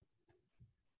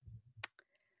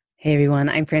Hey everyone,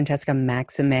 I'm Francesca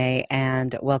Maxime,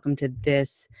 and welcome to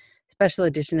this special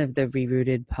edition of the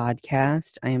Rerooted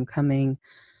podcast. I am coming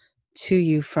to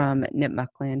you from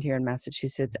Nipmuc here in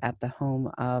Massachusetts at the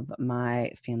home of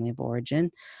my family of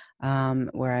origin,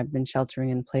 where I've been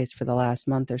sheltering in place for the last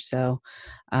month or so.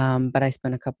 But I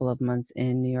spent a couple of months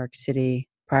in New York City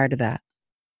prior to that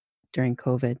during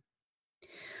COVID.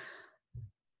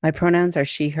 My pronouns are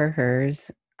she, her, hers.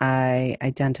 I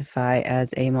identify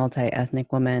as a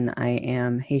multi-ethnic woman. I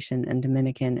am Haitian and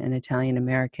Dominican and Italian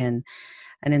American.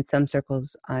 And in some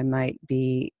circles, I might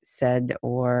be said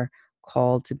or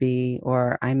called to be,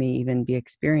 or I may even be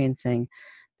experiencing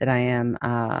that I am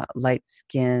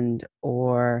light-skinned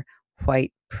or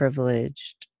white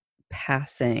privileged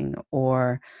passing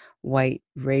or white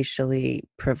racially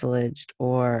privileged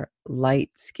or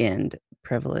light-skinned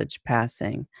privileged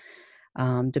passing,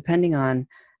 depending on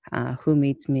who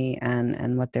meets me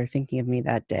and what they're thinking of me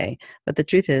that day. But the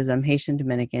truth is, I'm Haitian,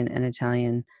 Dominican, and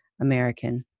Italian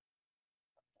American.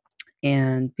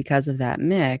 And because of that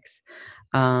mix,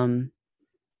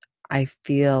 I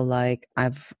feel like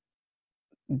I've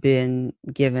been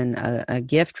given a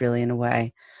gift, really, in a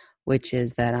way, which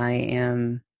is that I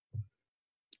am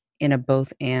in a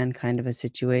both and kind of a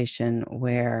situation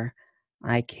where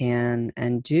I can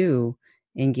and do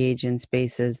engage in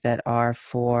spaces that are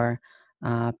for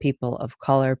people of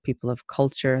color, people of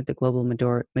culture, the global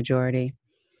majority.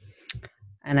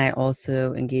 And I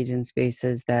also engage in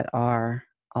spaces that are,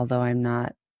 although I'm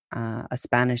not a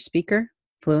Spanish speaker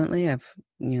fluently, I've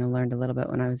learned a little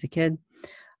bit when I was a kid,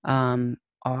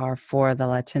 are for the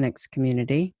Latinx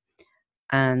community.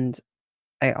 And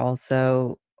I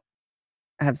also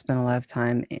have spent a lot of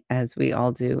time, as we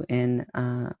all do, in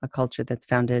a culture that's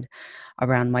founded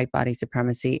around white body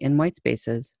supremacy in white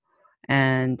spaces.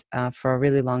 And for a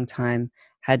really long time,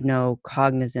 had no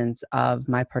cognizance of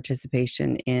my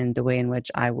participation in the way in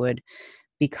which I would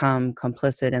become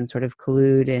complicit and sort of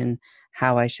collude in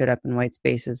how I showed up in white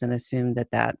spaces, and assumed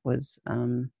that that was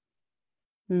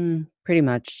pretty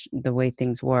much the way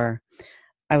things were.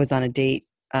 I was on a date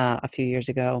a few years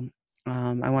ago.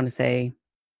 I want to say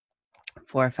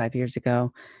 4 or 5 years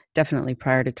ago, definitely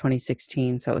prior to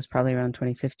 2016. So it was probably around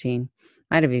 2015.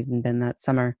 Might have even been that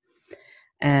summer.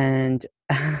 And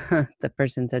the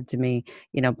person said to me,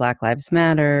 Black Lives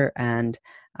Matter. And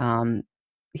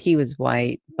he was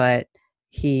white, but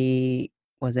he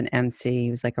was an MC.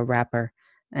 He was like a rapper.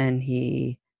 And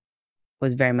he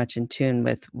was very much in tune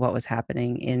with what was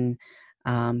happening in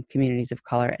communities of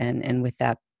color and with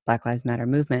that Black Lives Matter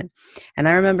movement. And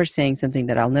I remember saying something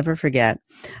that I'll never forget.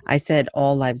 I said,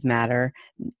 all lives matter.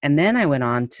 And then I went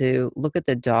on to look at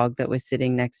the dog that was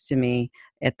sitting next to me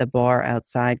at the bar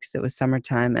outside because it was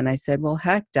summertime. And I said, well,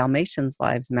 heck, Dalmatians'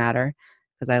 lives matter,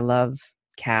 because I love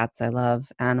cats. I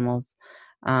love animals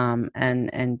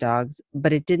and dogs.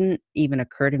 But it didn't even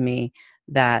occur to me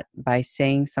that by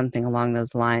saying something along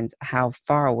those lines, how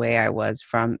far away I was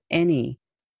from any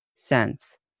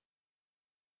sense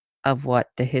of what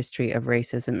the history of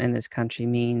racism in this country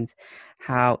means,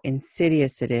 how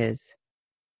insidious it is,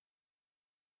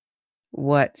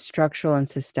 what structural and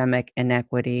systemic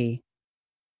inequity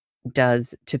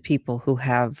does to people who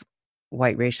have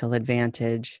white racial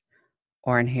advantage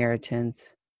or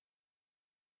inheritance,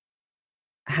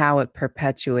 how it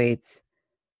perpetuates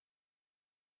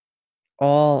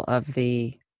all of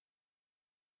the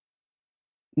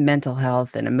mental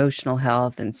health and emotional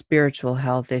health and spiritual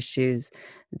health issues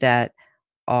that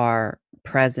are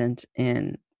present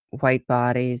in white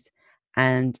bodies,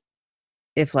 and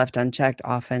if left unchecked,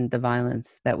 often the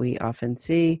violence that we often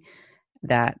see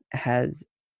that has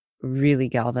really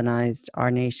galvanized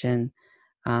our nation.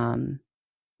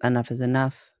 Enough is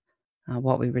enough.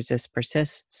 What we resist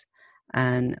persists.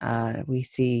 And we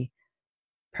see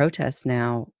protests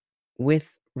now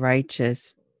with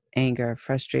righteous anger,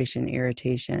 frustration,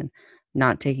 irritation,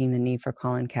 not taking the knee for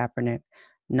Colin Kaepernick,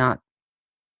 not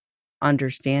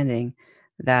understanding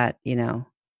that,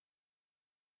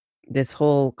 this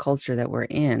whole culture that we're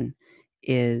in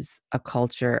is a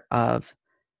culture of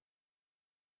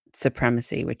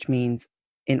supremacy, which means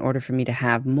in order for me to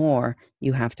have more,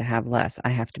 you have to have less. I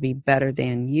have to be better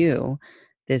than you.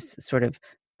 This sort of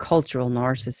cultural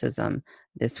narcissism,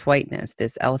 this whiteness,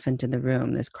 this elephant in the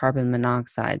room, this carbon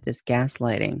monoxide, this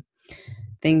gaslighting,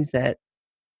 things that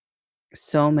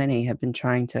so many have been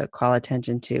trying to call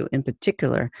attention to. In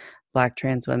particular, Black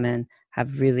trans women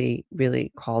have really,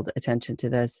 really called attention to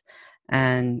this,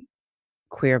 and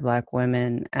queer Black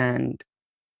women, and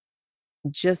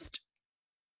just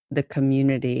the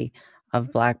community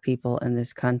of Black people in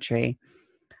this country,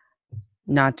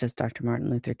 not just Dr. Martin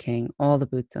Luther King, all the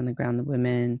boots on the ground, the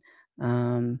women,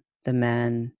 the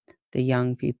men, the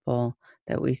young people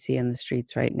that we see in the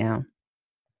streets right now.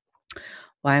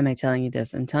 Why am I telling you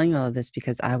this? I'm telling you all of this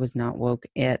because I was not woke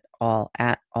at all,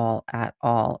 at all, at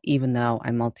all, even though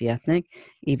I'm multi-ethnic,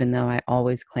 even though I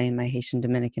always claim my Haitian,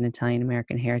 Dominican, Italian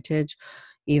American heritage,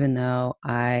 even though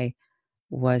I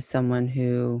was someone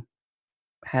who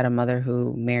had a mother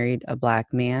who married a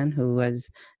Black man who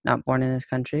was not born in this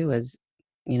country, was,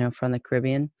 from the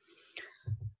Caribbean.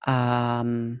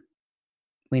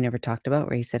 We never talked about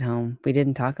race at home. We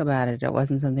didn't talk about it. It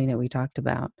wasn't something that we talked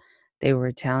about. They were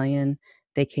Italian.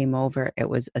 They came over. It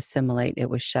was assimilate. It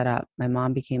was shut up. My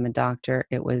mom became a doctor.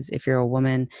 It was, if you're a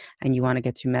woman and you want to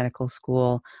get through medical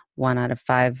school, 1 out of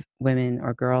 5 women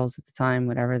or girls at the time,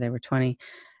 whatever, they were 20,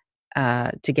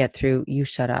 to get through, you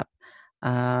shut up.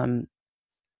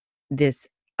 This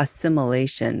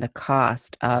assimilation, the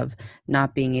cost of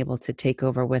not being able to take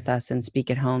over with us and speak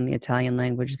at home the Italian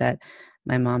language that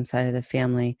my mom's side of the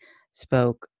family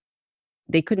spoke.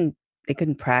 They couldn't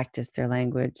practice their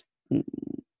language.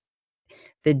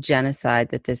 The genocide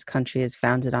that this country is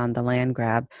founded on, the land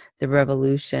grab, the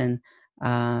revolution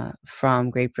from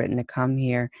Great Britain to come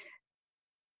here,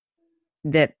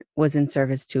 that was in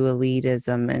service to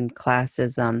elitism and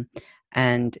classism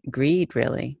and greed,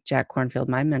 really. Jack Kornfield,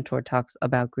 my mentor, talks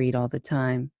about greed all the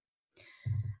time.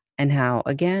 And how,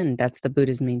 again, that's the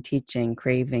Buddha's main teaching: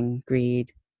 craving,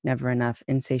 greed, never enough,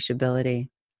 insatiability.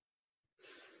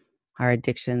 Our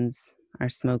addictions, our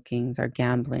smokings, our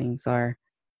gamblings, are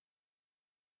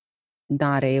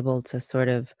not able to sort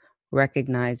of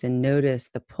recognize and notice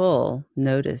the pull,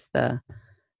 notice the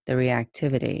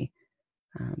reactivity,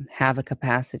 have a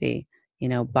capacity,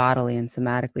 bodily and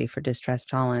somatically for distress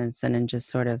tolerance, and then just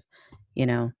sort of,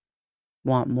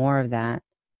 want more of that.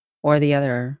 Or the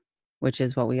other, which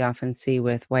is what we often see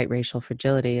with white racial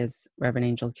fragility, as Reverend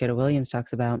Angel Kyoto Williams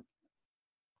talks about.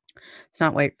 It's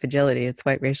not white fragility, it's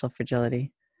white racial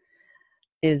fragility,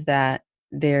 is that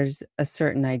there's a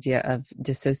certain idea of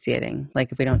dissociating.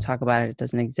 Like, if we don't talk about it, it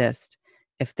doesn't exist.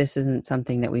 If this isn't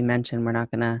something that we mention, we're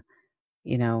not going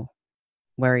to,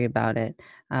 worry about it.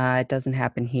 It doesn't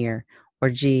happen here. Or,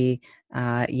 gee,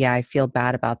 yeah, I feel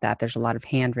bad about that. There's a lot of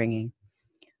hand wringing.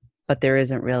 But there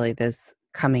isn't really this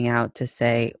coming out to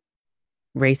say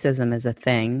racism is a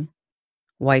thing.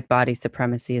 White body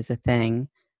supremacy is a thing.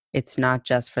 It's not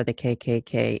just for the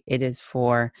KKK. It is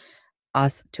for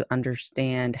us to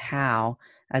understand how,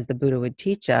 as the Buddha would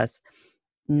teach us,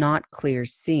 not clear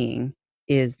seeing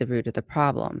is the root of the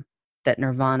problem. That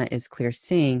nirvana is clear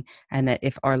seeing, and that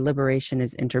if our liberation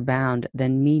is interbound,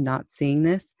 then me not seeing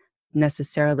this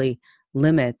necessarily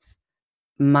limits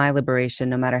my liberation,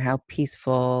 no matter how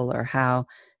peaceful or how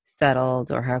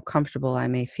settled or how comfortable I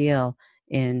may feel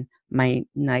in my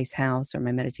nice house or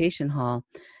my meditation hall.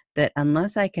 That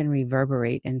unless I can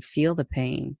reverberate and feel the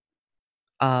pain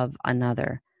of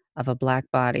another, of a Black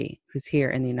body who's here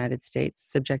in the United States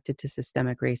subjected to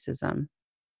systemic racism,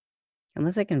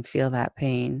 unless I can feel that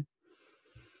pain,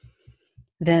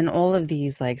 then all of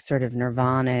these like sort of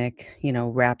nirvanic,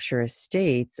 rapturous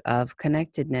states of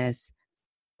connectedness,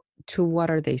 to what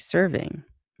are they serving,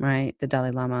 right? The Dalai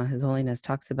Lama, His Holiness,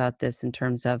 talks about this in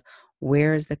terms of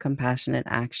where is the compassionate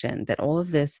action, that all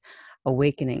of this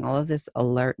awakening, all of this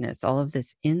alertness, all of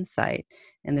this insight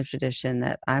in the tradition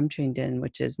that I'm trained in,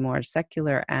 which is more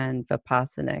secular and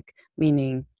Vipassanic,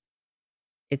 meaning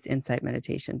it's insight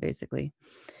meditation, basically,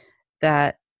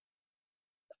 that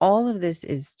all of this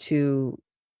is to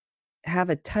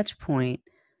have a touch point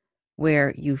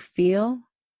where you feel,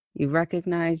 you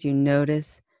recognize, you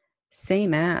notice,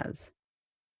 same as.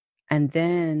 And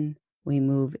then we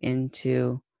move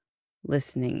into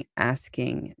listening,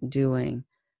 asking, doing,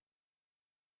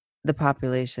 the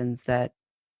populations that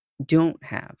don't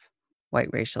have white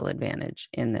racial advantage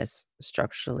in this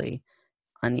structurally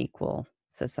unequal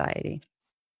society.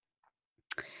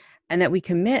 And that we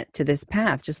commit to this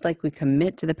path, just like we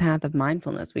commit to the path of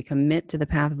mindfulness, we commit to the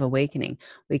path of awakening,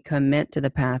 we commit to the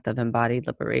path of embodied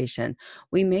liberation.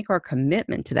 We make our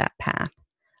commitment to that path.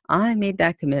 I made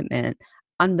that commitment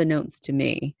unbeknownst to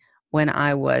me when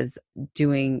I was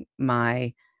doing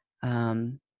my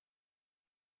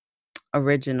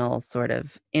original sort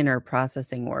of inner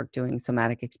processing work, doing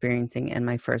somatic experiencing and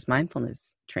my first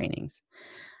mindfulness trainings.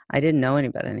 I didn't know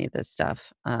about any of this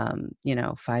stuff,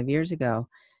 5 years ago.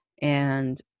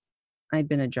 And I'd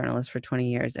been a journalist for 20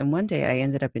 years. And one day I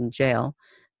ended up in jail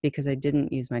because I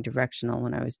didn't use my directional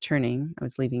when I was turning. I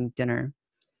was leaving dinner.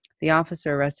 The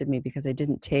officer arrested me because I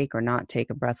didn't take or not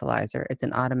take a breathalyzer. It's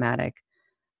an automatic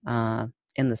in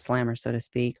the slammer, so to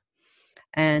speak.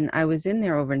 And I was in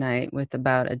there overnight with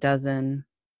about a dozen,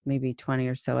 maybe 20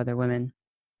 or so other women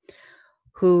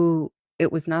who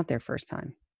it was not their first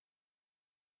time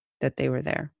that they were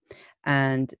there.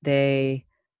 And they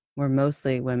were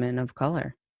mostly women of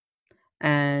color.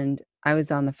 And I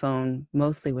was on the phone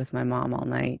mostly with my mom all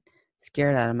night,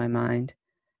 scared out of my mind.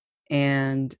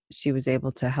 And she was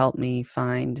able to help me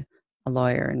find a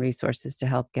lawyer and resources to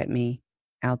help get me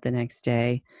out the next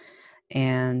day.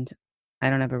 And I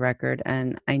don't have a record.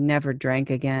 And I never drank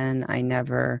again.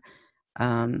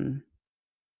 Um,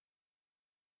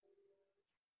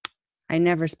 I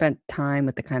never spent time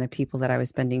with the kind of people that I was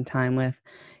spending time with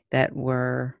that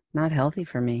were not healthy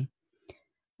for me.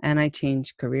 And I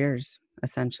changed careers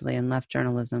essentially and left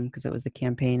journalism because it was the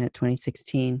campaign at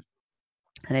 2016.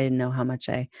 And I didn't know how much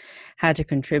I had to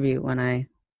contribute when I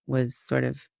was sort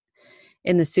of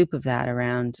in the soup of that,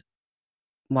 around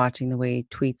watching the way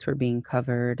tweets were being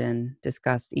covered and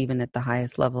discussed, even at the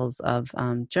highest levels of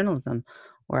journalism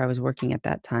where I was working at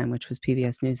that time, which was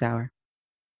PBS NewsHour.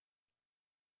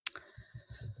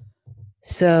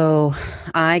 So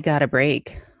I got a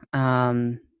break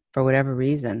for whatever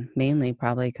reason, mainly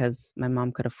probably because my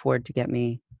mom could afford to get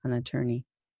me an attorney.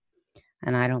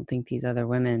 And I don't think these other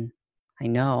women, I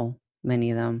know many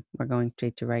of them were going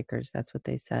straight to Rikers. That's what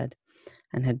they said,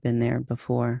 and had been there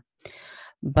before.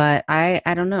 But I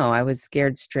don't know. I was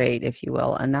scared straight, if you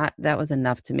will. And that was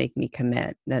enough to make me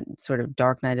commit. That sort of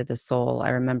dark night of the soul. I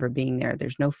remember being there.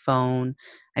 There's no phone.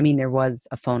 I mean, there was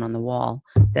a phone on the wall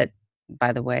that,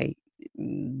 by the way,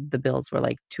 the bills were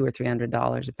like $200 or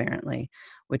 $300 apparently,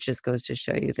 which just goes to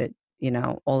show you that,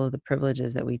 all of the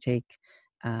privileges that we take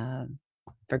uh,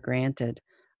 for granted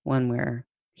when we're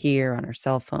here on our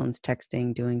cell phones,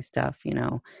 texting, doing stuff,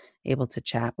 able to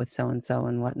chat with so and so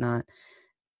and whatnot,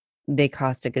 they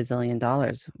cost a gazillion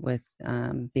dollars with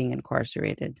being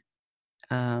incarcerated.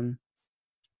 Um,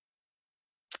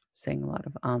 saying a lot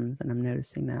of ums, and I'm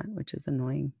noticing that, which is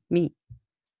annoying me.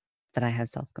 But I have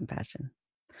self-compassion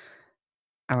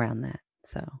around that.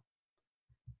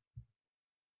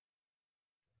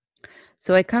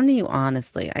 So I come to you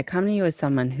honestly. I come to you as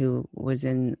someone who was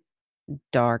in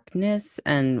darkness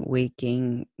and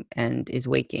waking, and is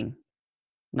waking,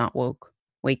 not woke,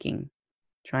 waking,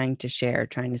 trying to share,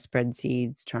 trying to spread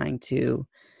seeds, trying to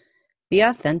be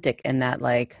authentic in that,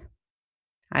 like,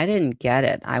 I didn't get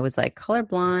it. I was like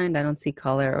colorblind. I don't see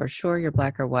color, or sure, you're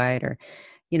black or white, or,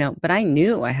 but I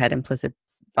knew I had implicit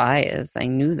bias. I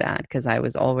knew that because I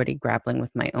was already grappling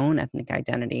with my own ethnic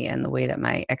identity, and the way that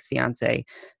my ex-fiance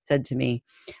said to me,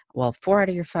 well, 4 out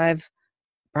of your 5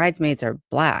 bridesmaids are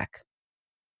black.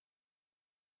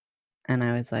 And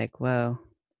I was like, whoa,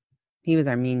 he was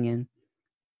Armenian.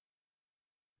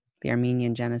 The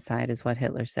Armenian genocide is what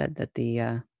Hitler said that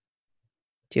the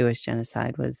Jewish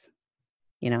genocide was,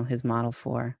 his model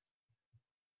for.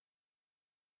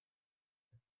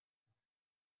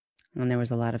 And there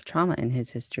was a lot of trauma in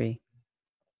his history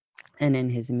and in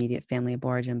his immediate family of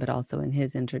origin, but also in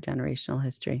his intergenerational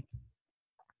history.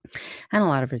 And a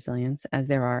lot of resilience, as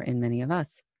there are in many of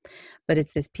us. But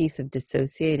it's this piece of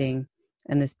dissociating,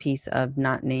 and this piece of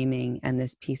not naming, and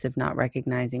this piece of not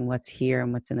recognizing what's here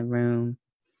and what's in the room.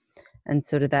 And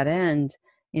so to that end,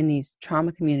 in these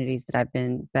trauma communities that I've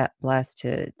been blessed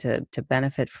to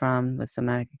benefit from, with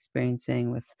somatic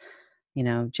experiencing, with,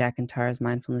 Jack and Tara's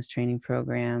mindfulness training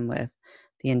program, with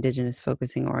the indigenous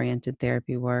focusing oriented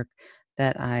therapy work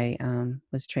that I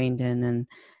was trained in,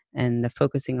 and the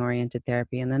focusing oriented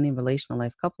therapy, and then the relational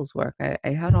life couples work. I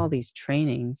had all these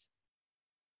trainings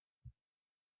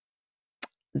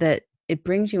that it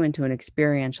brings you into an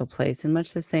experiential place in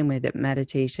much the same way that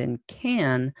meditation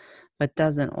can, but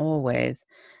doesn't always.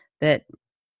 That,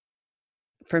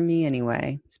 for me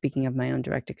anyway, speaking of my own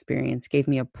direct experience, gave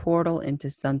me a portal into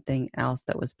something else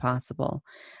that was possible,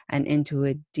 and into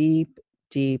a deep,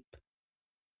 deep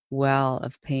well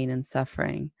of pain and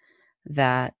suffering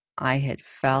that I had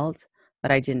felt,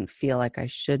 but I didn't feel like I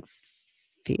should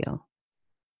feel.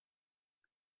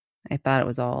 I thought it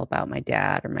was all about my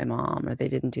dad or my mom, or they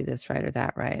didn't do this right or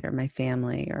that right, or my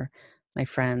family or my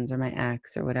friends or my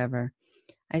ex or whatever.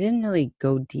 I didn't really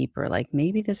go deeper, like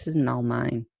maybe this isn't all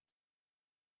mine.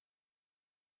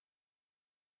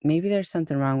 Maybe there's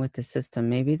something wrong with the system.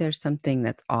 Maybe there's something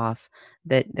that's off,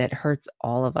 that hurts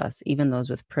all of us, even those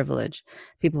with privilege.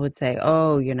 People would say,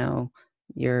 "Oh,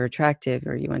 you're attractive,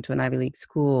 or you went to an Ivy League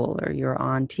school, or you're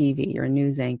on TV, you're a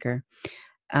news anchor."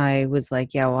 I was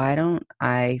like, "Yeah, why don't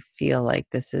I feel like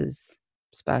this is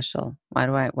special?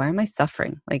 Why am I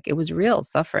suffering?" Like, it was real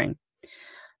suffering,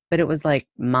 but it was like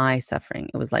my suffering.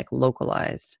 It was like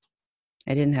localized.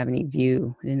 I didn't have any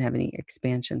view. I didn't have any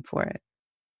expansion for it.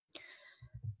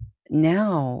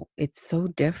 Now it's so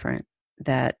different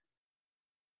that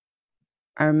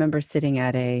I remember sitting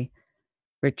at a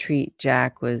retreat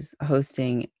Jack was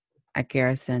hosting at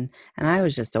Garrison, and I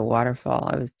was just a waterfall.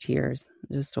 I was tears,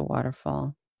 just a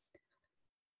waterfall.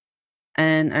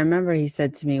 And I remember he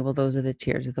said to me, well, those are the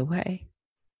tears of the way.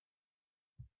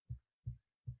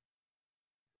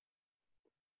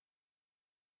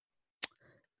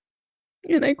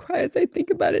 And I cry as I think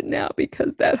about it now,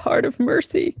 because that heart of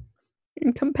mercy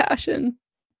and compassion,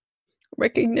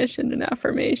 recognition and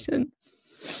affirmation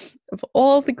of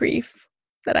all the grief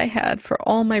that I had for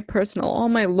all my personal, all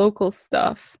my local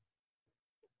stuff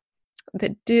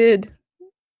that did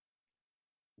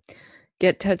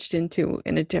get touched into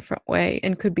in a different way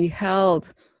and could be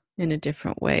held in a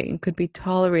different way and could be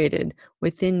tolerated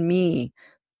within me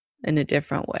in a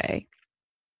different way.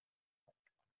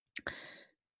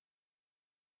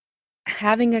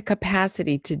 Having a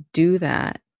capacity to do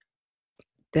that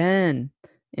then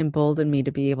emboldened me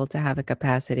to be able to have a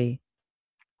capacity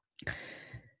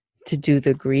to do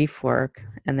the grief work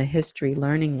and the history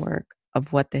learning work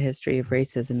of what the history of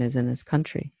racism is in this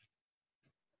country,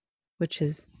 which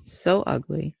is so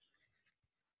ugly.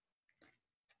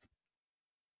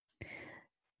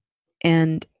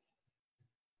 And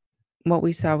what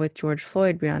we saw with George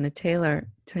Floyd, Breonna Taylor,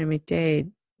 Tony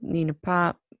McDade, Nina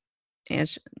Pop,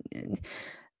 Ahmaud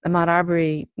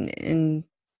Arbery, and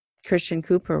Christian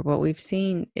Cooper, what we've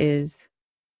seen is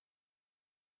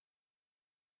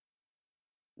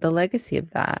the legacy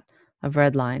of that, of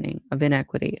redlining, of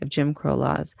inequity, of Jim Crow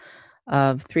laws,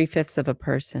 of 3/5 of a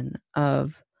person,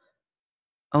 of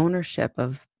ownership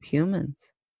of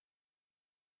humans.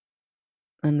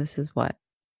 And this is what,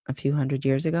 a few hundred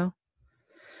years ago?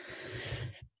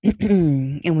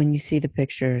 And when you see the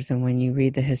pictures and when you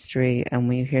read the history and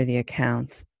when you hear the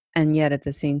accounts, and yet at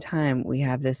the same time, we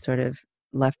have this sort of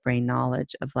left brain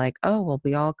knowledge of like, oh, well,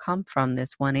 we all come from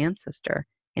this one ancestor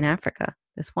in Africa,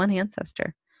 this one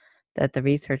ancestor that the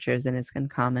researchers in its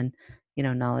uncommon,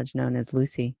 knowledge known as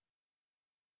Lucy,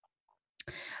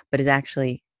 but is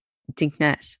actually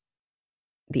Dinknesh,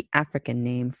 the African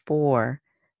name for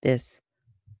this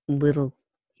little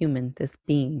human, this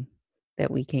being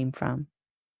that we came from,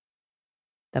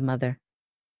 the mother.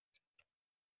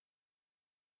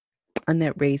 And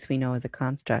that race we know as a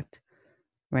construct,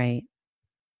 right?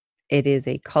 It is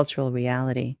a cultural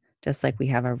reality, just like we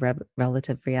have our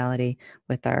relative reality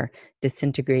with our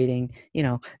disintegrating,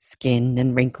 skin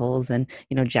and wrinkles. And,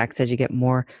 Jack says you get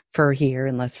more fur here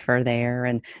and less fur there.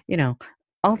 And,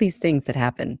 all these things that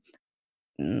happen.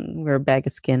 We're a bag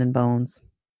of skin and bones,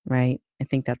 right? I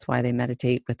think that's why they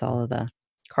meditate with all of the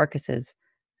carcasses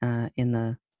in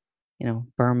the,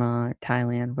 Burma or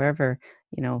Thailand, wherever,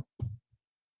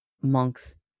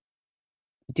 monks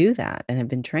do that and have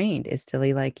been trained, is to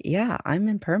be like, yeah, I'm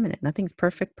impermanent. Nothing's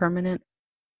perfect, permanent,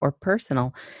 or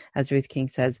personal, as Ruth King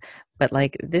says. But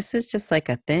like, this is just like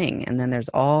a thing. And then there's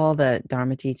all the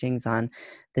Dharma teachings on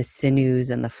the sinews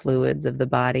and the fluids of the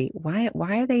body. Why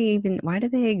do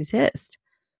they exist?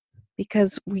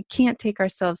 Because we can't take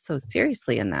ourselves so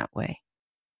seriously in that way.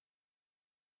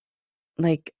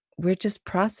 Like, we're just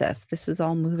process. This is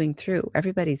all moving through.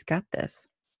 Everybody's got this.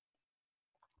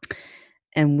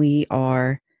 And we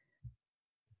are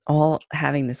all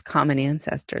having this common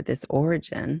ancestor, this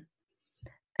origin.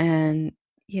 And,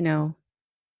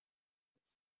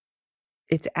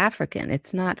 it's African.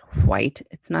 It's not white.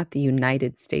 It's not the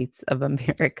United States of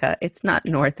America. It's not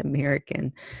North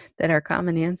American. That our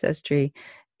common ancestry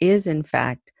is, in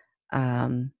fact,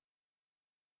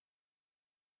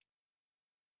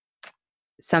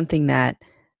 something that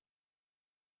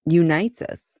unites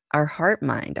us. Our heart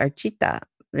mind, our chitta,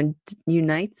 and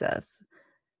unites us.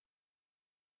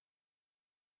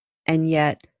 And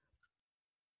yet,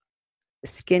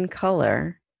 skin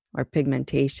color or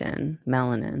pigmentation,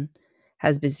 melanin,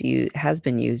 has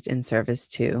been used in service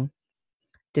to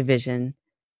division,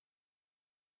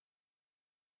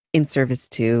 in service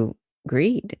to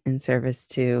greed, in service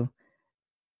to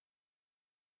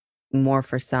more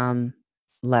for some,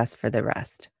 less for the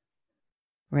rest,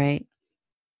 right?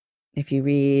 If you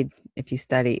read, if you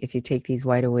study, if you take these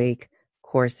Wide Awake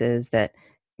courses that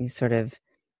you sort of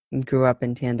grew up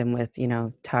in tandem with,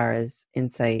 Tara's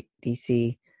Insight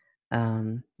DC,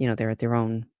 they're at their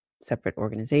own separate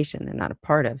organization. They're not a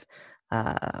part of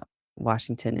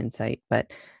Washington Insight,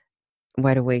 but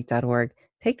wideawake.org.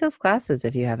 Take those classes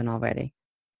if you haven't already.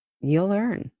 You'll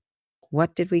learn.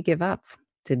 What did we give up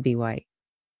to be white?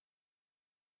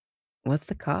 What's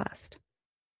the cost?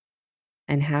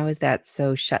 And how is that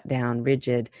so shut down,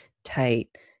 rigid, tight?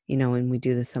 When we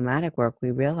do the somatic work,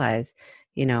 we realize,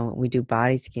 we do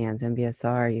body scans,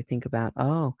 MBSR, you think about,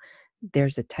 oh,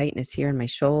 there's a tightness here in my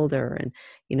shoulder and,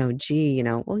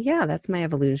 well, yeah, that's my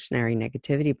evolutionary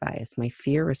negativity bias, my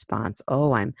fear response.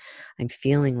 Oh, I'm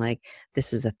feeling like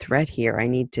this is a threat here. I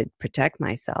need to protect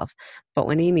myself. But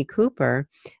when Amy Cooper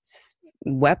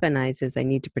weaponizes, I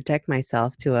need to protect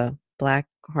myself to a Black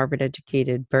Harvard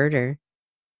educated birder,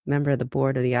 member of the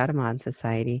board of the Audubon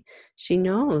Society, she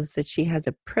knows that she has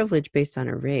a privilege based on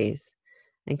her race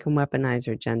and can weaponize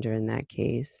her gender in that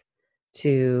case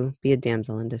to be a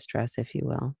damsel in distress, if you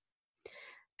will.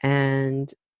 And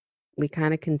we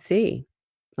kind of can see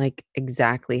like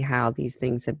exactly how these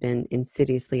things have been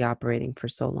insidiously operating for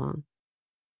so long.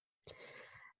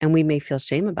 And we may feel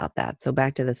shame about that. So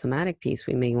back to the somatic piece,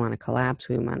 we may want to collapse,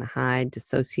 we want to hide,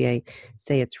 dissociate,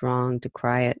 say it's wrong,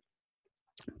 decry it.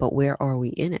 But where are we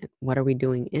in it? What are we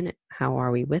doing in it? How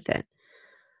are we with it?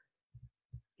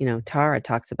 Tara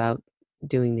talks about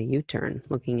doing the U-turn,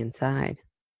 looking inside.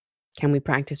 Can we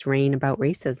practice RAIN about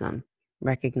racism?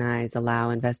 Recognize, allow,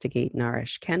 investigate,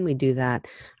 nourish. Can we do that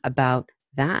about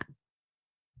that?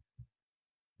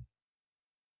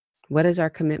 What is our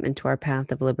commitment to our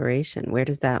path of liberation? Where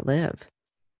does that live?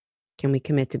 Can we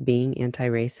commit to being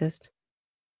anti-racist?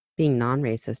 Being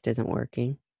non-racist isn't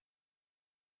working.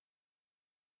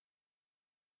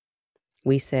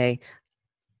 We say,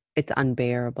 it's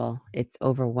unbearable, it's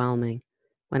overwhelming.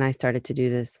 When I started to do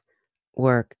this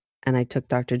work and I took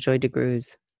Dr. Joy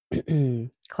DeGruy's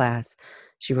class,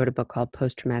 she wrote a book called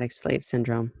Post-Traumatic Slave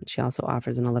Syndrome. She also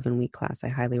offers an 11-week class I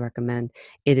highly recommend.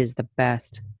 It is the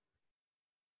best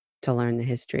to learn the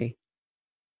history.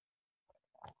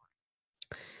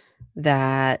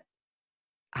 That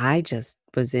I just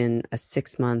was in a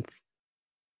 6-month,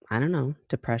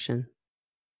 depression.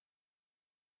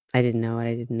 I didn't know what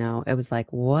I didn't know. It was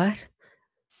like, what?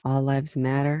 All lives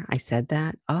matter? I said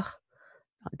that? Oh,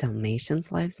 Dalmatians'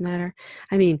 lives matter?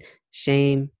 I mean,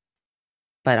 shame,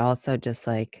 but also just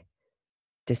like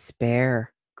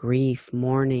despair, grief,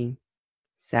 mourning,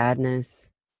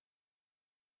 sadness.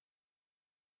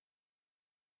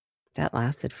 That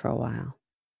lasted for a while.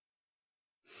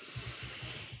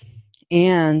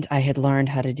 And I had learned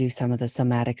how to do some of the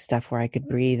somatic stuff where I could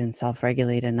breathe and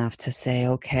self-regulate enough to say,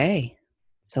 okay,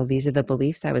 so these are the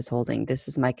beliefs I was holding. This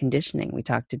is my conditioning. We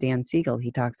talked to Dan Siegel.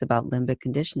 He talks about limbic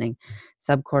conditioning,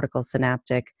 subcortical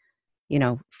synaptic,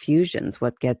 fusions,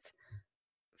 what gets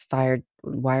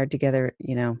wired together,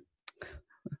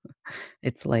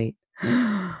 it's late.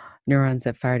 Neurons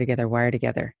that fire together, wire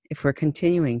together. If we're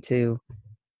continuing to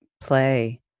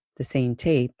play the same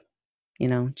tape,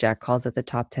 Jack calls it the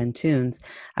top 10 tunes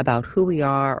about who we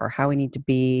are or how we need to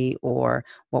be or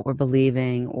what we're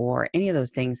believing or any of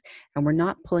those things. And we're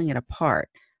not pulling it apart,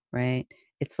 right?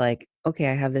 It's like,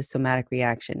 okay, I have this somatic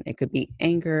reaction. It could be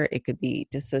anger. It could be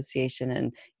dissociation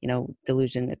and,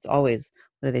 delusion. It's always,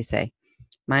 what do they say?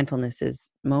 Mindfulness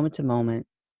is moment to moment,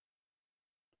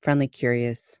 friendly,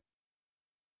 curious,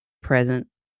 present,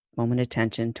 moment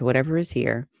attention to whatever is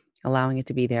here, allowing it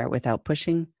to be there without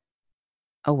pushing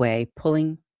away,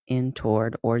 pulling in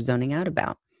toward, or zoning out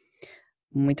about.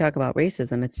 When we talk about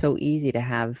racism, it's so easy to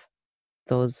have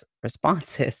those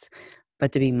responses,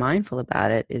 but to be mindful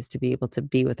about it is to be able to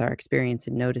be with our experience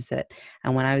and notice it.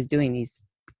 And when I was doing these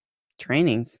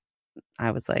trainings,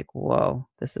 I was like, whoa,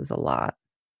 this is a lot.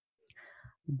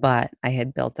 But I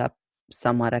had built up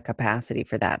somewhat a capacity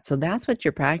for that. So that's what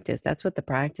your practice, that's what the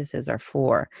practices are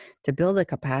for, to build a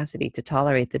capacity to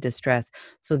tolerate the distress.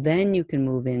 So then you can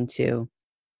move into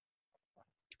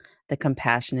the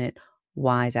compassionate,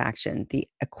 wise action, the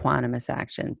equanimous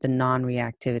action, the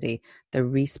non-reactivity, the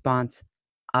response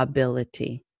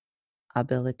ability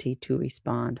to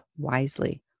respond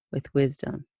wisely with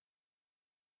wisdom.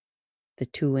 The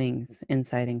two wings,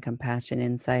 insight and compassion,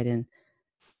 insight and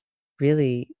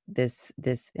really this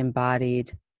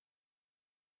embodied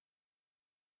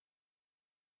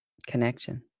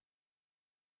connection.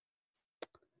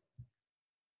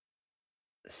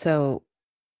 So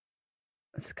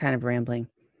it's kind of rambling,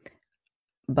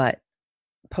 but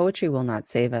poetry will not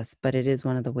save us, but it is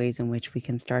one of the ways in which we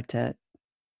can start to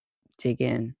dig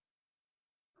in.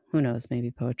 Who knows,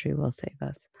 maybe poetry will save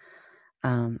us.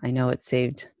 I know it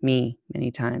saved me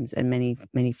many times and many,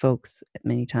 many folks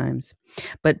many times.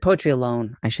 But poetry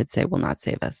alone, I should say, will not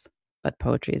save us. But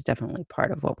poetry is definitely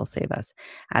part of what will save us,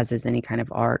 as is any kind of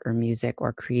art or music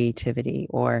or creativity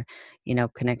or,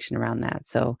 connection around that.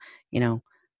 So,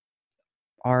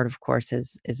 art, of course,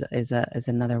 is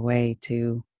another way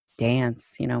to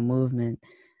dance, movement,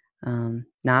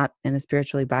 not in a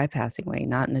spiritually bypassing way,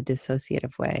 not in a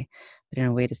dissociative way, but in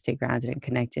a way to stay grounded and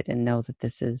connected and know that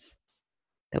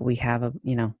that we have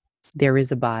there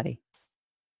is a body.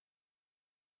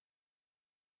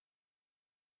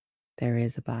 there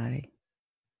is a body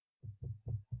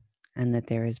and that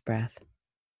there is breath.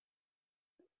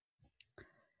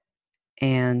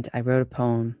 And I wrote a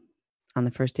poem on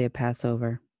the first day of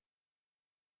Passover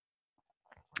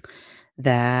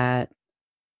that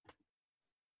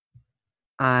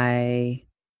I'm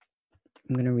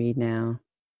going to read now.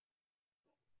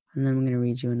 And then I'm going to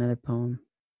read you another poem.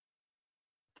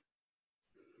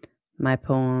 My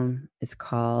poem is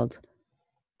called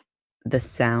The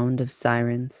Sound of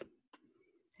Sirens,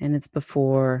 and it's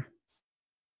before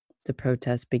the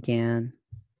protest began.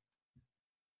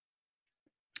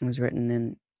 It was written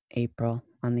in April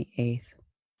on the 8th.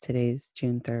 Today's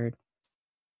June 3rd,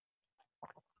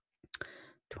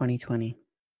 2020.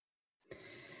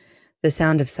 The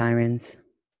Sound of Sirens,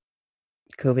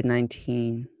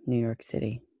 COVID-19, New York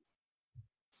City.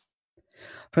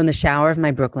 From the shower of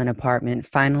my Brooklyn apartment,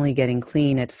 finally getting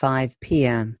clean at 5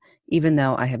 p.m., even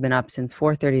though I have been up since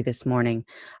 4:30 this morning,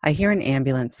 I hear an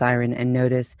ambulance siren and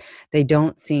notice they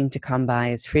don't seem to come by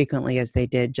as frequently as they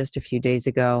did just a few days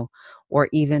ago, or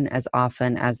even as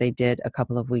often as they did a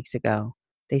couple of weeks ago.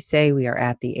 They say we are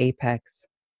at the apex.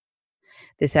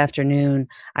 This afternoon,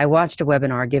 I watched a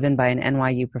webinar given by an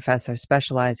NYU professor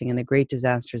specializing in the great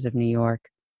disasters of New York.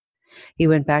 He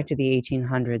went back to the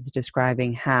 1800s,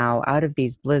 describing how, out of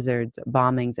these blizzards,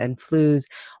 bombings, and flus,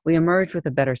 we emerged with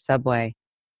a better subway,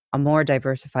 a more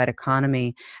diversified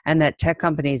economy, and that tech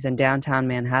companies and downtown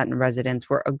Manhattan residents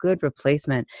were a good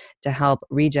replacement to help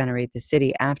regenerate the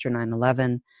city after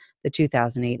 9/11, the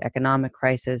 2008 economic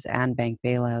crisis, and bank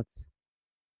bailouts.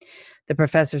 The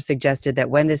professor suggested that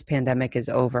when this pandemic is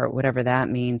over, whatever that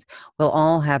means, we'll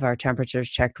all have our temperatures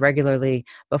checked regularly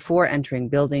before entering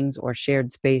buildings or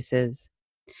shared spaces,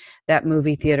 that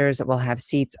movie theaters will have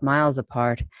seats miles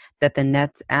apart, that the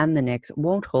Nets and the Knicks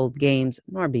won't hold games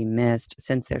nor be missed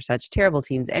since they're such terrible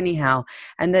teams anyhow,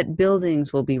 and that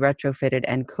buildings will be retrofitted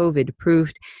and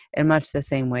COVID-proofed in much the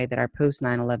same way that our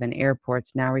post-9/11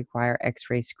 airports now require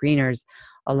X-ray screeners,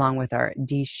 along with our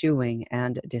de-shoeing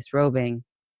and disrobing.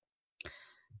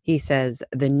 He says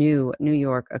the new New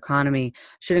York economy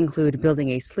should include building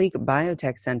a sleek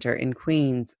biotech center in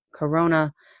Queens,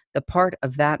 Corona, the part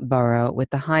of that borough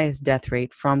with the highest death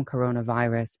rate from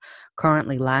coronavirus,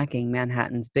 currently lacking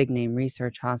Manhattan's big-name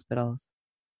research hospitals.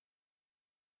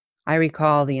 I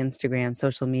recall the Instagram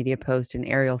social media post and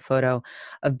aerial photo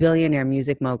of billionaire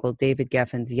music mogul David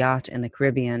Geffen's yacht in the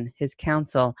Caribbean, his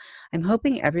counsel. I'm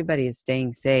hoping everybody is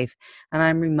staying safe, and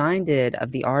I'm reminded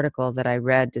of the article that I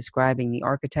read describing the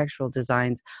architectural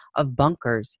designs of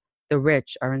bunkers the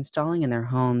rich are installing in their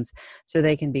homes so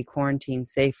they can be quarantined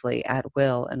safely at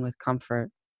will and with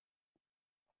comfort.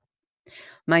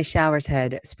 My shower's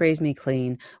head sprays me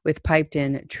clean with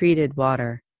piped-in treated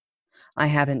water. I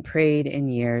haven't prayed in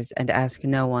years and ask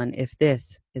no one if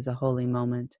this is a holy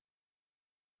moment.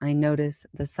 I notice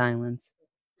the silence,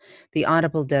 the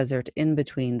audible desert in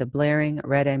between the blaring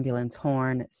red ambulance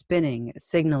horn, spinning,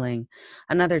 signaling,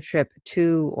 another trip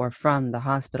to or from the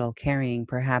hospital carrying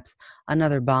perhaps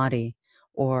another body,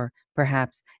 or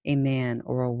perhaps a man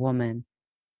or a woman,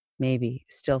 maybe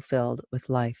still filled with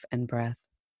life and breath.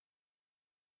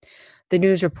 The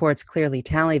news reports clearly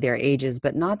tally their ages,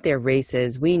 but not their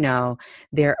races. We know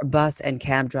they're bus and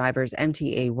cab drivers,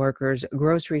 MTA workers,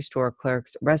 grocery store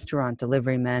clerks, restaurant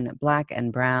delivery men, black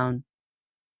and brown.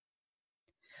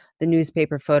 The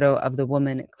newspaper photo of the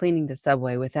woman cleaning the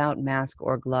subway without mask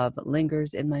or glove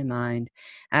lingers in my mind,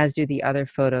 as do the other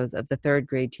photos of the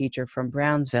third-grade teacher from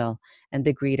Brownsville and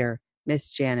the greeter, Miss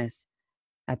Janice,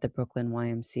 at the Brooklyn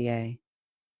YMCA.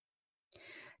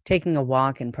 Taking a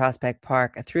walk in Prospect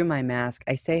Park, through my mask,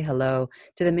 I say hello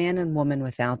to the man and woman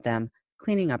without them,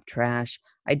 cleaning up trash,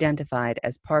 identified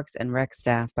as Parks and Rec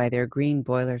staff by their green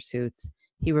boiler suits.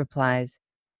 He replies,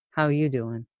 "How you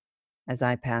doing?" as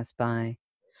I pass by.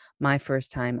 My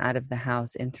first time out of the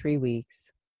house in 3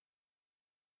 weeks.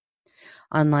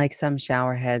 Unlike some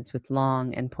shower heads with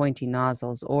long and pointy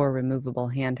nozzles or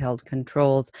removable handheld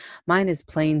controls, mine is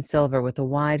plain silver with a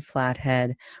wide flat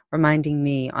head, reminding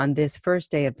me on this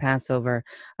first day of Passover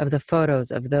of the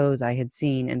photos of those I had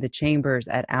seen in the chambers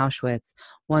at Auschwitz,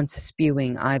 once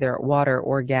spewing either water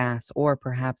or gas, or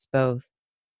perhaps both.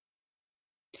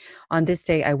 On this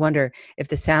day, I wonder if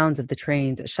the sounds of the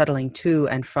trains shuttling to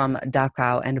and from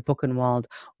Dachau and Buchenwald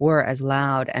were as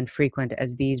loud and frequent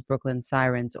as these Brooklyn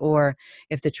sirens, or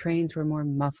if the trains were more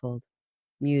muffled,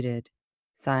 muted,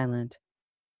 silent,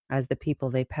 as the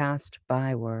people they passed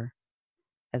by were,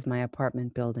 as my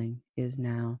apartment building is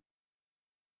now.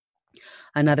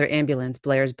 Another ambulance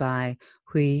blares by,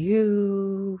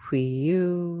 whee-yoo,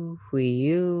 whee-yoo,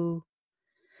 whee-yoo.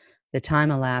 The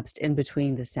time elapsed in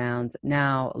between the sounds,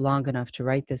 now long enough to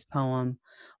write this poem,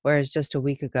 whereas just a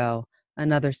week ago,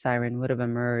 another siren would have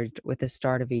emerged with the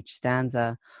start of each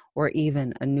stanza, or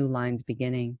even a new line's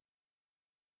beginning.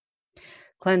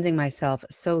 Cleansing myself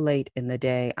so late in the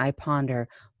day, I ponder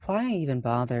why I even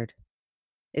bothered.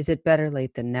 Is it better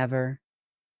late than never?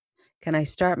 Can I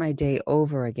start my day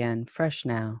over again, fresh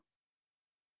now?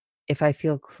 If I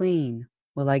feel clean,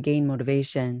 will I gain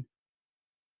motivation?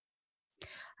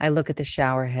 I look at the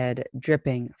shower head,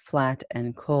 dripping, flat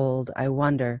and cold. I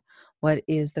wonder, what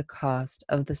is the cost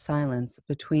of the silence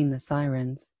between the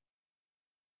sirens?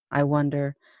 I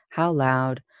wonder how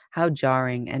loud, how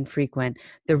jarring and frequent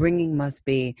the ringing must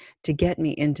be to get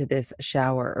me into this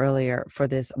shower earlier for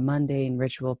this mundane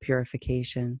ritual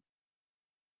purification.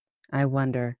 I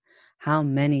wonder how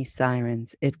many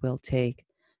sirens it will take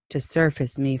to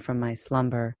surface me from my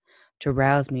slumber, to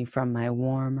rouse me from my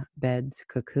warm bed's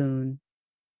cocoon,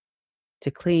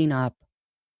 to clean up,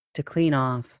 to clean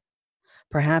off,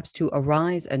 perhaps to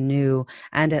arise anew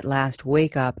and at last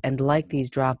wake up and, like these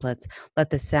droplets, let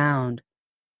the sound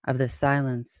of the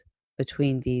silence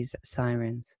between these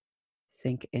sirens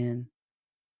sink in.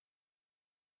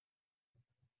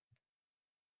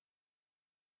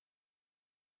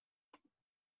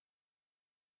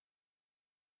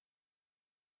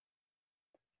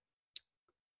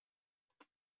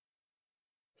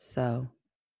 So,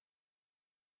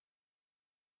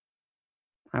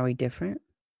 are we different?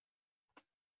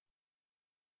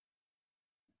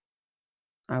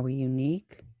 Are we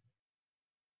unique?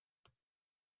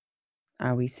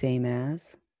 Are we same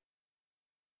as?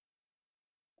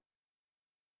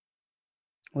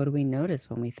 What do we notice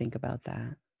when we think about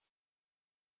that?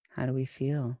 How do we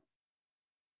feel?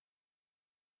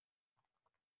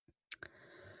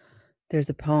 There's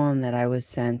a poem that I was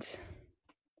sent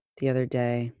the other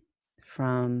day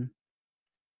from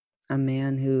a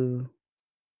man who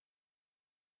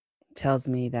tells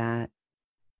me that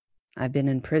I've been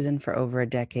in prison for over a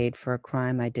decade for a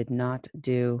crime I did not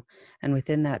do, and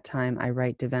within that time I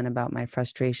write to vent about my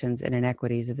frustrations and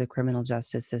inequities of the criminal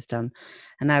justice system,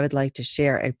 and I would like to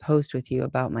share a post with you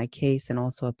about my case and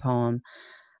also a poem.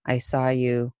 I saw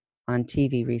you on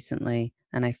TV recently,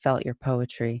 and I felt your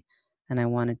poetry, and I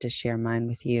wanted to share mine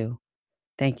with you.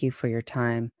 Thank you for your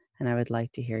time, and I would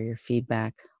like to hear your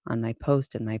feedback on my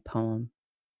post and my poem.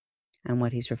 And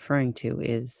what he's referring to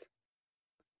is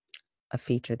a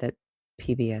feature that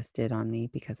PBS did on me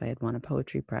because I had won a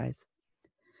poetry prize.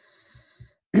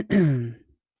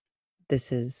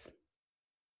 This is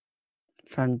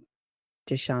from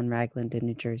Deshaun Ragland in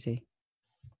New Jersey.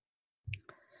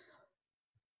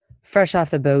 Fresh off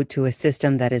the boat to a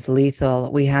system that is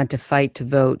lethal, we had to fight to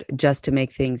vote just to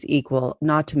make things equal,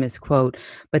 not to misquote,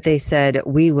 but they said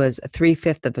we was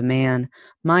 3/5 of a man.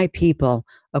 My people,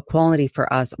 equality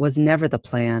for us was never the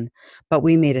plan, but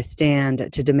we made a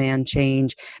stand to demand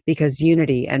change because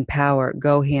unity and power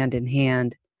go hand in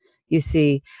hand. You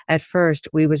see, at first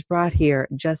we was brought here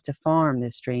just to farm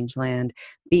this strange land,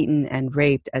 beaten and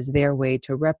raped as their way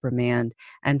to reprimand,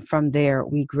 and from there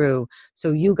we grew.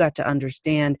 So you got to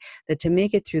understand that to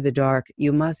make it through the dark,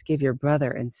 you must give your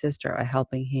brother and sister a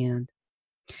helping hand.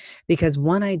 Because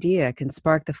one idea can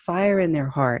spark the fire in their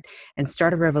heart and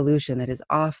start a revolution that is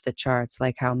off the charts,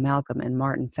 like how Malcolm and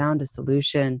Martin found a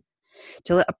solution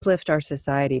to uplift our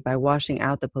society by washing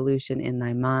out the pollution in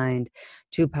thy mind.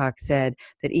 Tupac said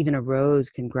that even a rose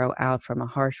can grow out from a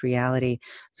harsh reality.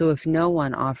 So if no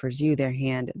one offers you their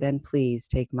hand, then please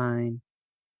take mine.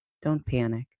 Don't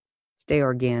panic. Stay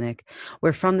organic.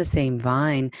 We're from the same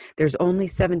vine. There's only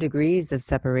 7 degrees of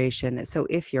separation. So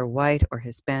if you're white or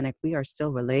Hispanic, we are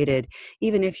still related.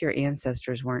 Even if your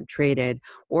ancestors weren't traded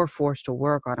or forced to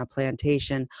work on a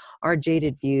plantation, our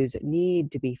jaded views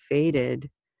need to be faded,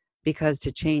 because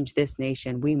to change this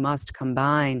nation, we must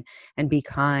combine and be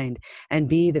kind and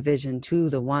be the vision to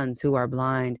the ones who are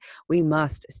blind. We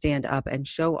must stand up and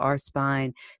show our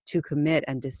spine to commit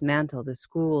and dismantle the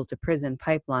school to prison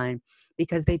pipeline,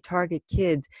 because they target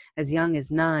kids as young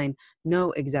as 9.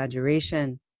 No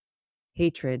exaggeration.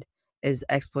 Hatred is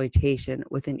exploitation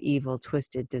with an evil,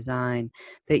 twisted design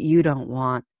that you don't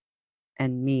want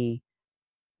and me,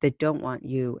 that don't want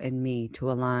you and me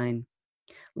to align,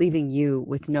 leaving you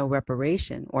with no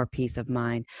reparation or peace of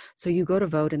mind. So you go to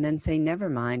vote and then say, never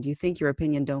mind, you think your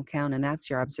opinion don't count and that's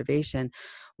your observation.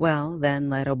 Well, then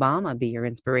let Obama be your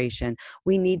inspiration.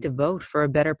 We need to vote for a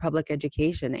better public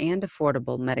education and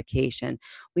affordable medication.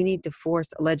 We need to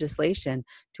force legislation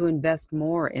to invest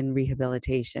more in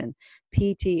rehabilitation.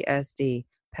 PTSD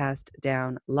passed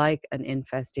down like an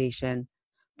infestation,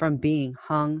 from being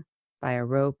hung by a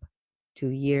rope to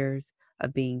years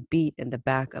of being beat in the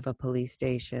back of a police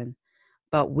station.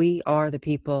 But we are the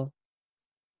people.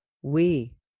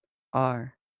 We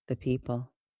are the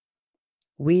people.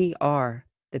 We are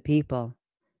the people.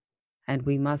 And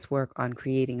we must work on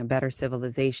creating a better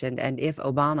civilization. And if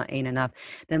Obama ain't enough,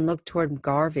 then look toward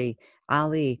Garvey,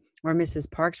 Ali, or Mrs.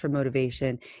 Parks for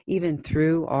motivation. Even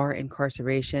through our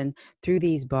incarceration, through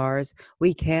these bars,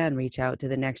 we can reach out to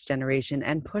the next generation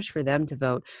and push for them to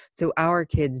vote so our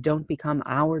kids don't become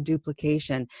our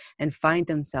duplication and find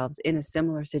themselves in a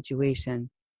similar situation.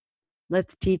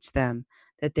 Let's teach them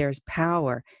that there's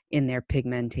power in their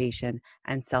pigmentation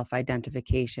and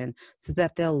self-identification so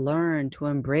that they'll learn to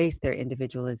embrace their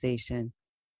individualization.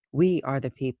 We are the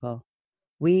people.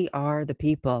 We are the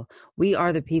people. We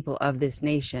are the people of this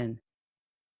nation.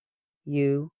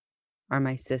 You are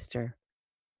my sister.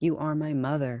 You are my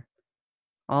mother.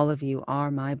 All of you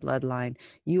are my bloodline.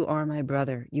 You are my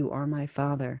brother. You are my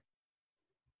father.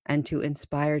 And to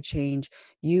inspire change,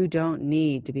 you don't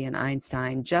need to be an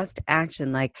Einstein. Just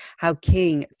action, like how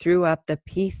King threw up the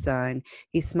peace sign.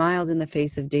 He smiled in the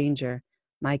face of danger.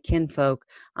 My kinfolk,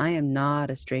 I am not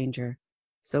a stranger.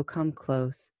 So come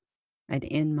close, and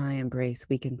in my embrace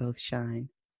we can both shine.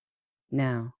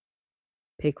 Now,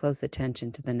 pay close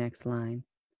attention to the next line.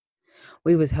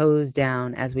 We was hosed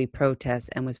down as we protest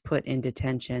and was put in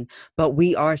detention, but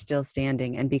we are still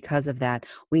standing. And because of that,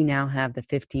 we now have the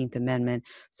 15th Amendment.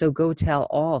 So go tell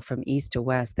all from east to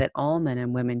west that all men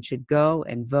and women should go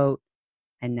and vote.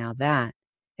 And now that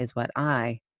is what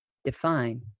I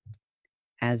define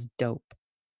as dope.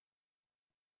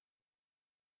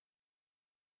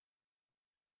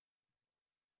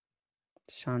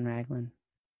 Sean Raglan,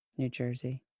 New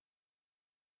Jersey.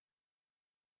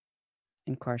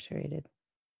 Incarcerated.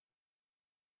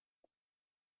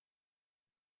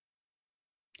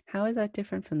 How is that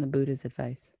different from the Buddha's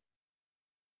advice?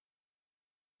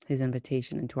 His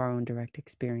invitation into our own direct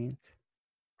experience.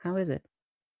 How is it?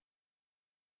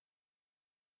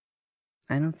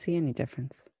 I don't see any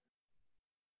difference.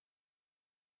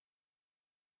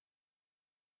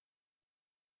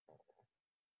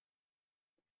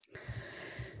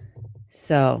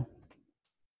 So,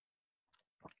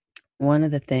 one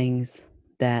of the things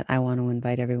that I want to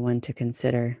invite everyone to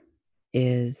consider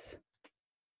is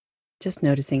just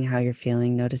noticing how you're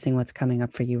feeling, noticing what's coming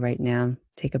up for you right now.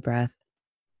 Take a breath.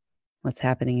 What's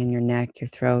happening in your neck, your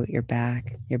throat, your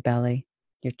back, your belly,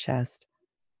 your chest.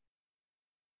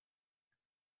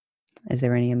 Is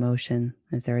there any emotion?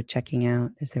 Is there a checking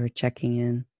out? Is there a checking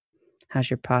in? How's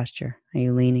your posture? Are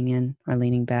you leaning in or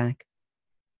leaning back?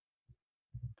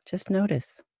 Just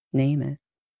notice. Name it.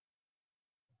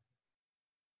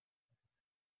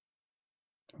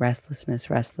 Restlessness,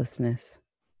 restlessness.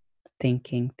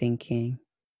 Thinking, thinking.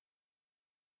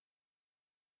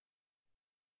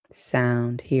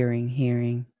 Sound, hearing,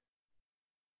 hearing.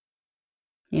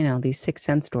 You know, these six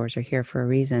sense doors are here for a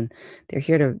reason. They're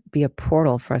here to be a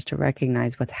portal for us to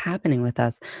recognize what's happening with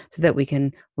us so that we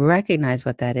can recognize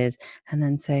what that is and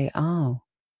then say, oh,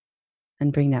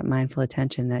 and bring that mindful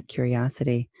attention, that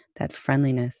curiosity, that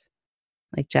friendliness.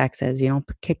 Like Jack says, you don't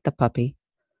kick the puppy.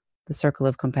 The circle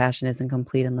of compassion isn't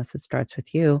complete unless it starts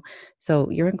with you. So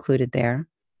you're included there.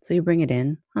 So you bring it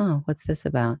in. Oh, what's this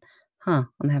about? Huh,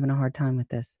 I'm having a hard time with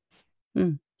this.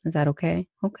 Is that okay?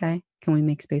 Okay. Can we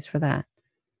make space for that?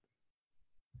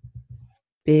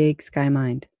 Big sky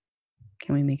mind.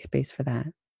 Can we make space for that?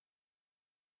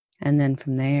 And then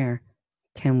from there,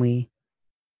 can we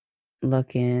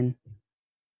look in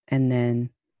and then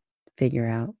figure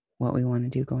out what we want to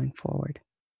do going forward?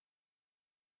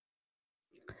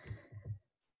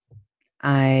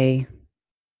 I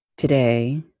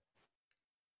today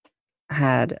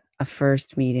had a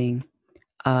first meeting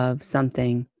of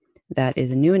something that is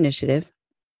a new initiative,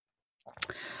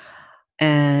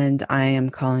 and I am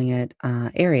calling it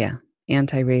AREA,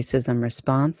 Anti-Racism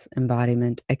Response,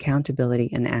 Embodiment,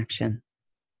 Accountability, and Action,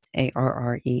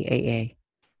 ARREAA.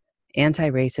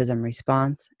 Anti-Racism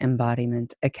Response,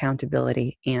 Embodiment,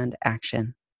 Accountability, and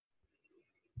Action.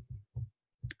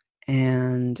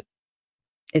 And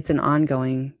it's an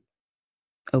ongoing,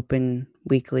 open,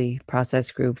 weekly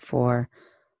process group for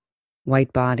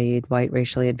white-bodied, white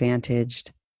racially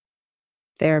advantaged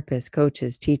therapists,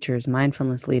 coaches, teachers,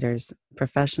 mindfulness leaders,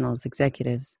 professionals,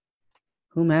 executives,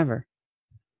 whomever,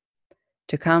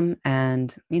 to come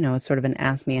and, it's sort of an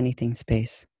ask me anything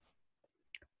space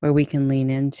where we can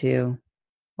lean into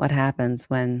what happens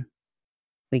when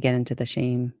we get into the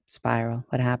shame spiral,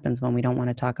 what happens when we don't want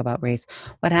to talk about race,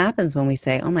 what happens when we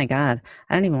say, oh my God,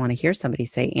 I don't even want to hear somebody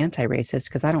say anti-racist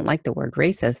because I don't like the word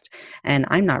racist, and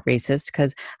I'm not racist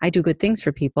because I do good things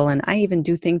for people, and I even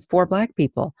do things for Black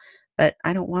people. But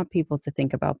I don't want people to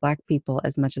think about Black people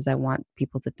as much as I want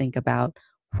people to think about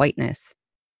whiteness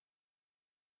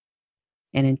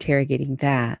and interrogating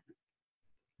that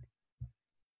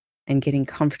and getting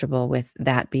comfortable with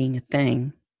that being a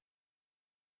thing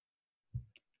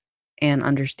and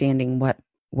understanding what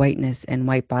whiteness and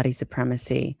white body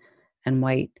supremacy and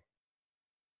white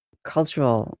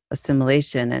cultural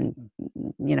assimilation and,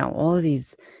 all of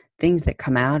these things that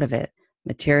come out of it,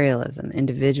 materialism,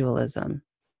 individualism,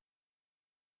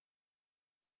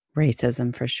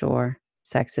 racism for sure,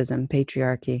 sexism,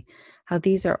 patriarchy, how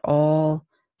these are all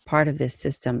part of this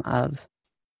system of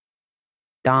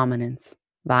dominance,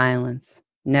 violence,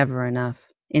 never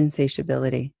enough,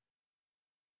 insatiability,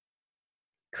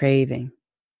 craving.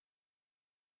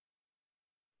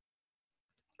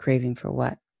 Craving for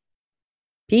what?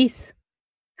 Peace,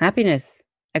 happiness,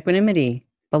 equanimity,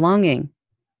 belonging,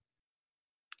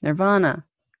 nirvana,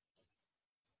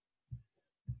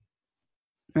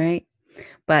 right?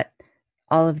 But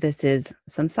all of this is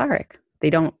samsaric. They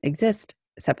don't exist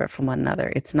separate from one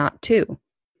another. It's not two.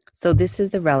 So this is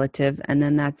the relative, and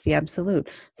then that's the absolute.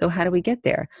 So how do we get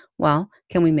there? Well,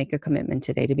 can we make a commitment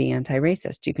today to be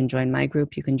anti-racist? You can join my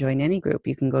group. You can join any group.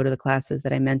 You can go to the classes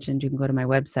that I mentioned. You can go to my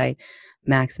website,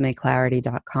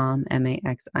 maximeclarity.com,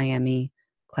 M-A-X-I-M-E,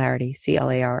 clarity,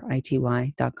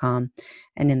 C-L-A-R-I-T-Y.com.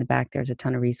 And in the back, there's a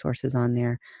ton of resources on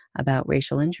there about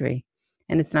racial injury.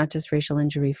 And it's not just racial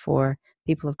injury for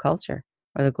people of culture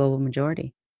or the global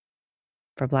majority,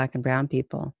 for Black and brown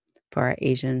people, for our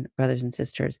Asian brothers and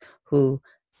sisters who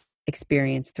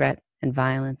experienced threat and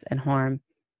violence and harm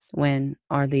when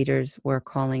our leaders were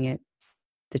calling it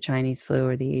the Chinese flu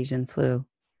or the Asian flu.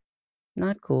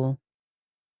 Not cool.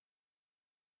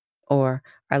 Or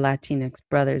our Latinx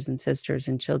brothers and sisters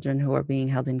and children who are being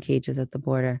held in cages at the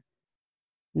border.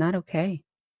 Not okay.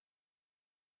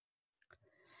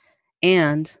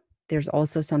 And there's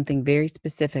also something very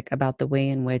specific about the way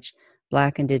in which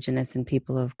Black, Indigenous, and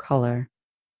people of color,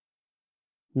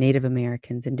 Native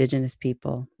Americans, Indigenous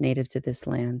people, native to this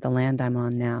land, the land I'm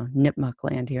on now, Nipmuc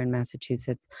land here in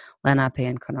Massachusetts, Lenape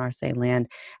and Canarsie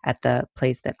land at the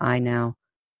place that I now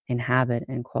inhabit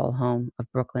and call home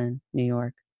of Brooklyn, New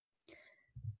York.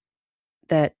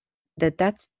 That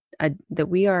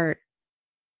we are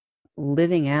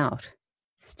living out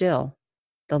still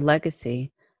the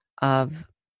legacy of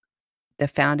the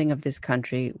founding of this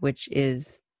country, which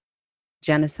is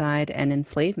genocide and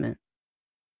enslavement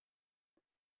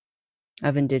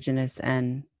of Indigenous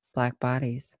and Black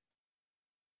bodies.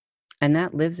 And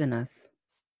that lives in us,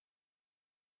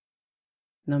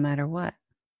 no matter what.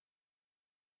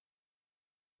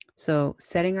 So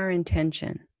setting our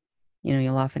intention,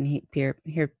 you'll often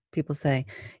hear people say,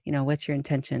 what's your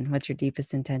intention? What's your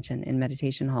deepest intention in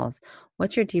meditation halls?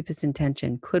 What's your deepest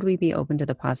intention? Could we be open to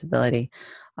the possibility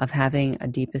of having a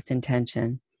deepest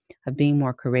intention of being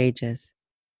more courageous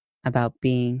about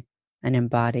being an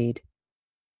embodied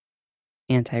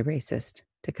anti-racist,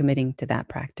 to committing to that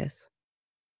practice?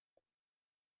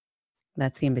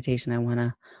 That's the invitation I want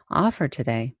to offer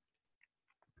today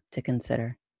to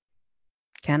consider.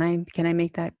 Can I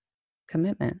make that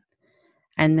commitment?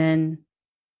 And then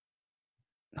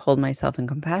hold myself in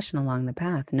compassion along the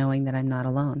path, knowing that I'm not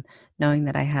alone, knowing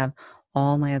that I have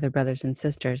all my other brothers and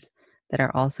sisters that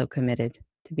are also committed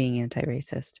to being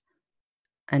anti-racist,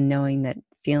 and knowing that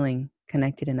feeling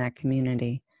connected in that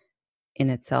community in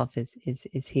itself is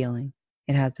healing.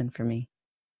 It has been for me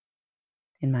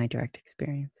in my direct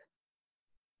experience.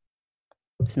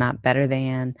 It's not better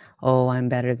than, oh, I'm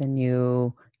better than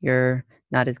you, you're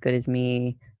not as good as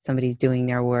me, somebody's doing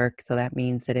their work, so that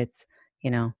means that it's,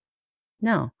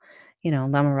 no.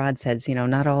 Lama Rod says,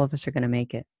 not all of us are going to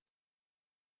make it.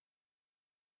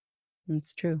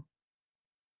 It's true.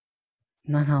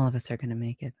 Not all of us are going to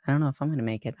make it. I don't know if I'm going to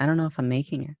make it. I don't know if I'm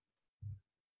making it.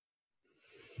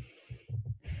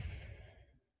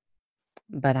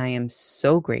 But I am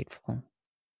so grateful,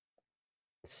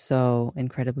 so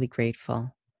incredibly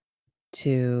grateful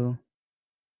to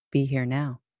be here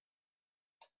now,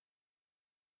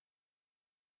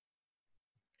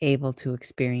 able to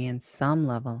experience some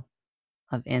level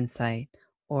of insight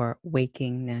or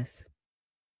wakingness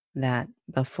that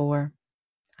before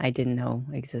I didn't know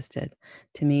existed.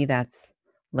 To me, that's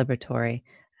liberatory,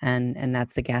 and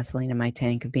that's the gasoline in my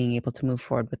tank of being able to move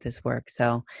forward with this work.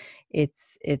 So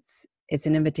it's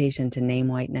an invitation to name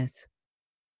whiteness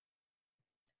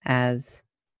as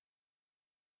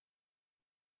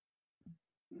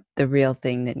the real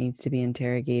thing that needs to be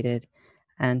interrogated,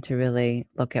 and to really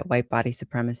look at white body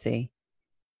supremacy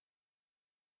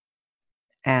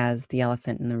as the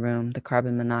elephant in the room, the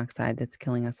carbon monoxide that's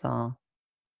killing us all.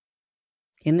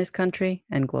 in this country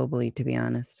and globally, to be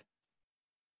honest.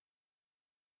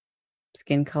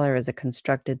 Skin color is a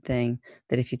constructed thing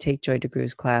that if you take Joy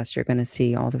DeGruy's class, you're going to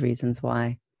see all the reasons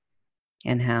why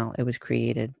and how it was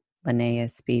created.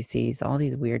 Linnaeus, species, all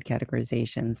these weird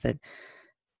categorizations that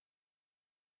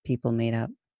people made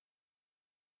up.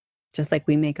 Just like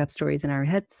we make up stories in our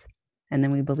heads and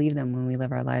then we believe them when we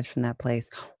live our lives from that place.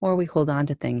 Or we hold on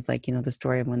to things like, the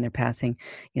story of when they're passing,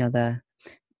 the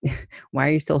why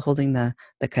are you still holding the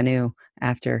canoe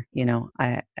after,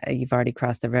 you've already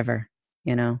crossed the river,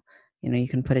 you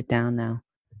can put it down now.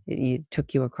 It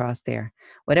took you across there.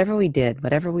 Whatever we did,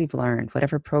 whatever we've learned,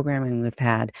 whatever programming we've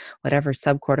had, whatever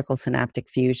subcortical synaptic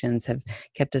fusions have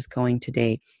kept us going to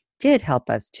date, did help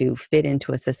us to fit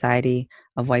into a society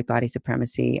of white body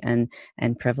supremacy and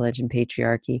privilege and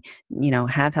patriarchy,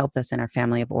 have helped us in our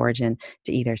family of origin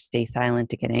to either stay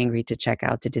silent, to get angry, to check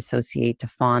out, to dissociate, to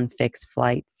fawn, fix,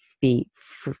 flight,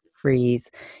 freeze,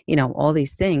 all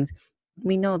these things.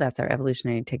 We know that's our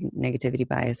evolutionary negativity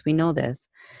bias. We know this.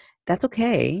 That's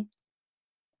okay.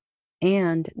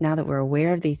 And now that we're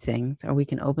aware of these things, or we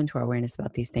can open to our awareness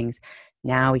about these things,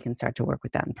 now we can start to work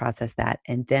with that and process that.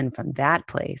 And then from that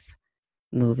place,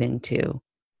 move into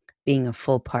being a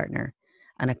full partner,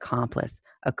 an accomplice,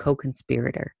 a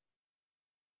co-conspirator,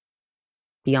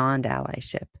 beyond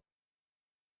allyship,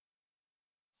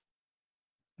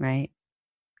 right?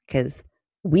 Because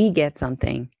we get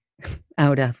something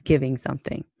out of giving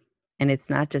something. And it's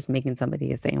not just making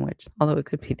somebody a sandwich, although it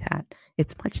could be that.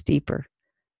 It's much deeper.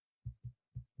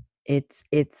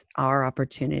 It's our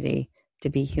opportunity to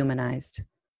be humanized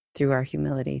through our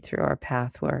humility, through our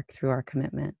path work, through our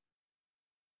commitment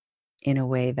in a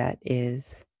way that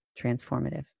is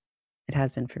transformative. It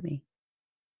has been for me.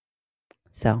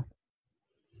 So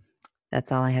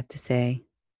that's all I have to say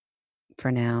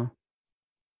for now.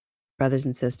 Brothers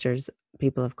and sisters,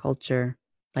 people of culture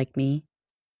like me,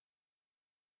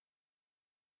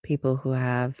 people who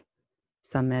have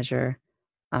some measure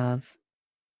of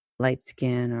light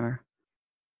skin or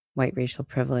white racial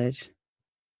privilege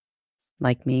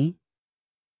like me,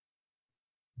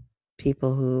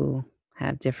 people who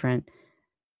have different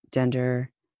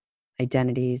gender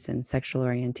identities and sexual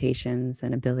orientations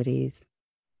and abilities,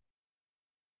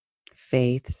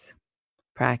 faiths,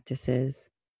 practices.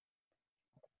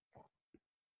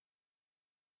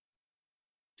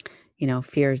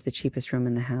 Fear is the cheapest room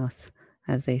in the house,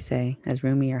 as they say, as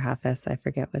Rumi or Hafez, I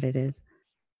forget what it is,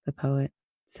 the poet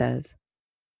says.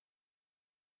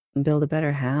 Build a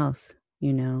better house,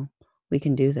 we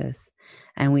can do this.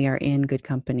 And we are in good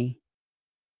company.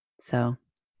 So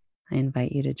I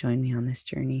invite you to join me on this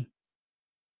journey.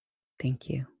 Thank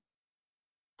you.